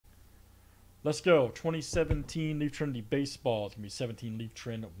Let's go. 2017 Leaf Trinity Baseball. It's going to be 17 Leaf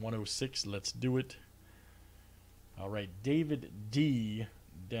Trin 106. Let's do it. All right. David D.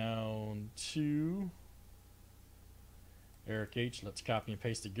 down to Eric H. Let's copy and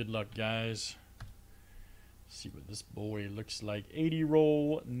paste it. Good luck, guys. See what this boy looks like. 80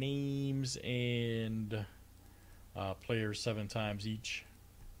 roll names and players 7 times each.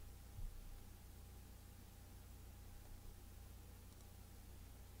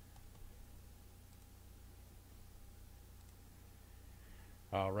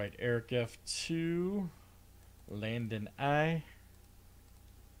 All right, Eric F2, Landon I.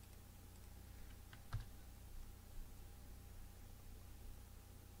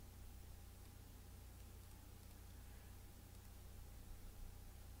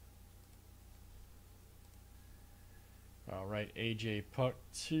 All right, AJ Puck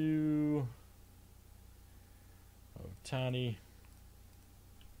 2, Otani.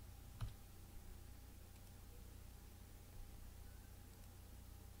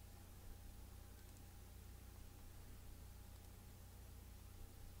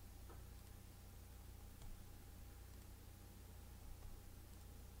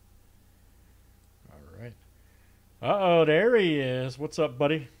 All right. Uh-oh, there he is. What's up,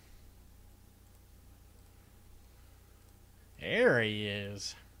 buddy? There he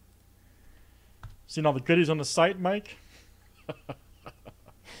is. Seen all the goodies on the site, Mike?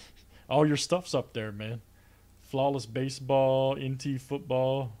 All your stuff's up there, man. Flawless baseball, NT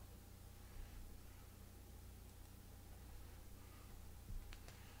football.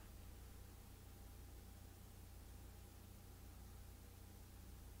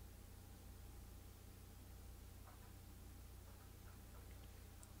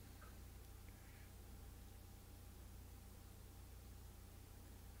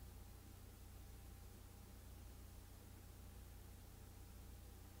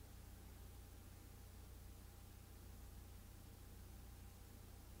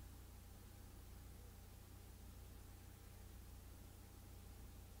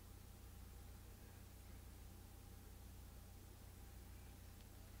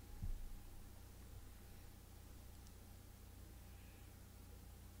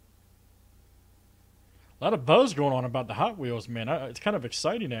 A lot of buzz going on about the Hot Wheels, man. It's kind of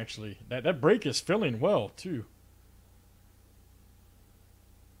exciting, actually. That break is filling well, too.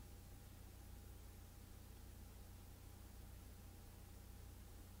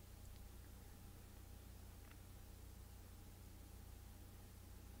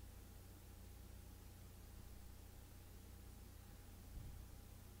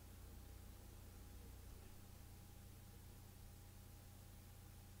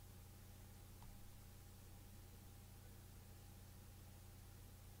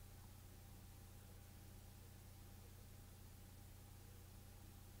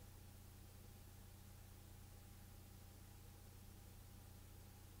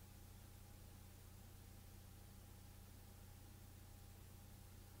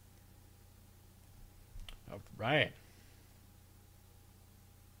 All right.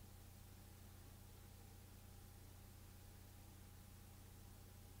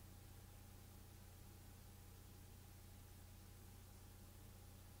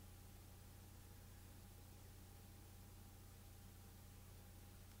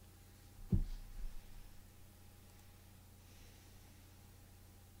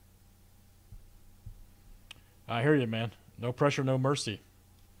 I hear you, man. No pressure, no mercy.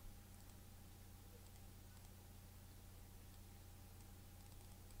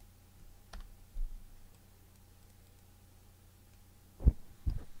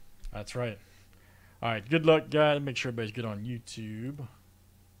 That's right. All right, good luck, guys. Make sure everybody's good on YouTube.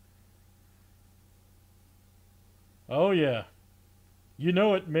 Oh, yeah. You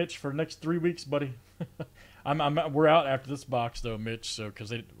know it, Mitch, for the next 3 weeks, buddy. We're out after this box, though, Mitch, so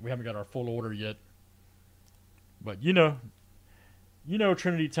because we haven't got our full order yet. But you know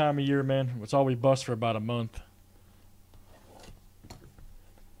Trinity time of year, man. It's always bust for about a month.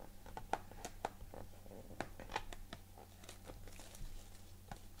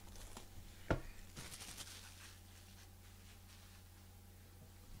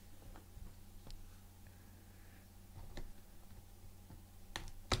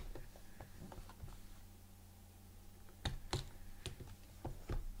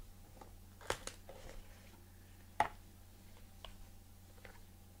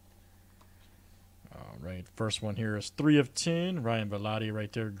 Right, first one here is 3 of 10. Ryan Velotti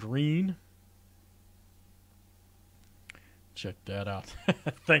right there, green. Check that out.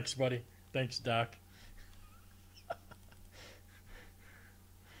 Thanks, buddy. Thanks, Doc. I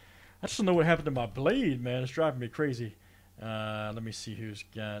just don't know what happened to my blade, man. It's driving me crazy. Let me see who's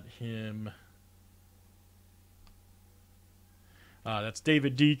got him. That's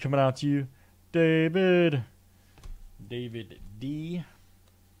David D coming out to you. David D.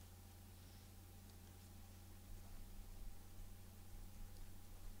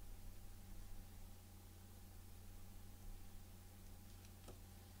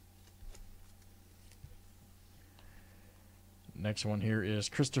 Next one here is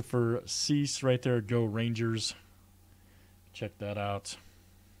Christopher Cease right there. Go Rangers. Check that out.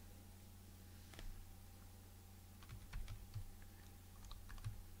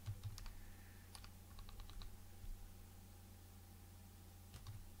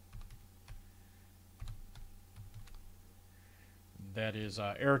 That is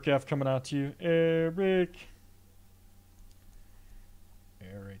Eric F coming out to you. Eric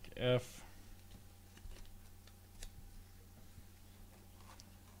F.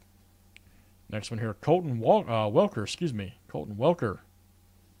 Next one here, Colton Welker. Excuse me, Colton Welker.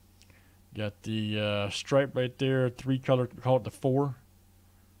 Got the stripe right there. 3 color. Call it the 4.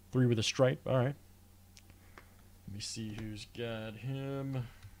 3 with a stripe. All right. Let me see who's got him.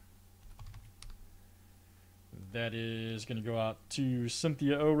 That is going to go out to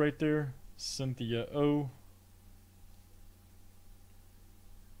Cynthia O right there. Cynthia O.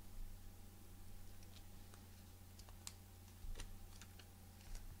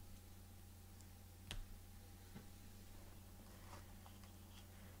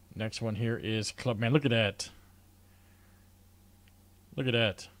 Next one here is Club. Man, look at that. Look at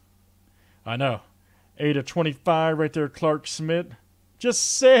that. I know. 8/25 right there, Clark Smith.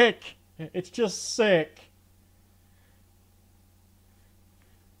 Just sick. It's just sick.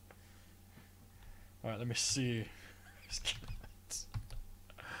 All right, let me see.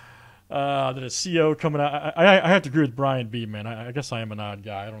 Then a CO coming out. I have to agree with Brian B, man. I guess I am an odd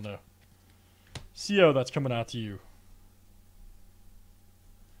guy. I don't know. CO, that's coming out to you.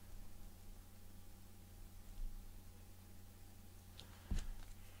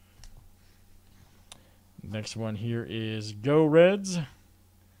 Next one here is Go Reds.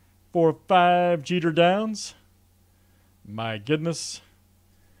 4/5 Jeter Downs. My goodness.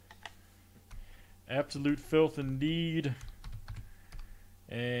 Absolute filth indeed.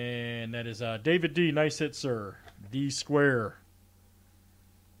 And that is David D. Nice hit, sir. D square.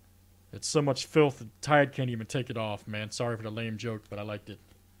 It's so much filth that Tide can't even take it off, man. Sorry for the lame joke, but I liked it.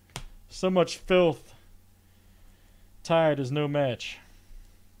 So much filth. Tide is no match.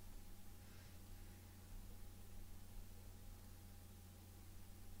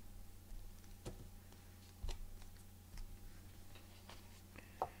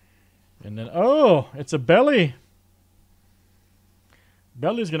 And then, oh, it's a Belly.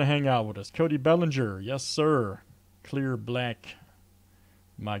 Belly's going to hang out with us. Cody Bellinger. Yes, sir. Clear black.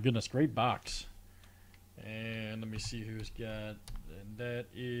 My goodness, great box. And let me see who's got. And that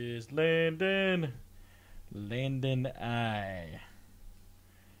is Landon. Landon I.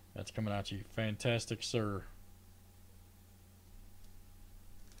 That's coming out to you. Fantastic, sir.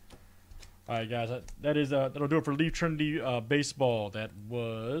 All right, guys. That'll do it for Leaf Trinity baseball. That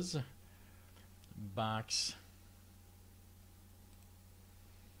was box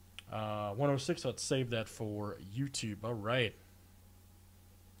 106. Let's save that for YouTube. All right.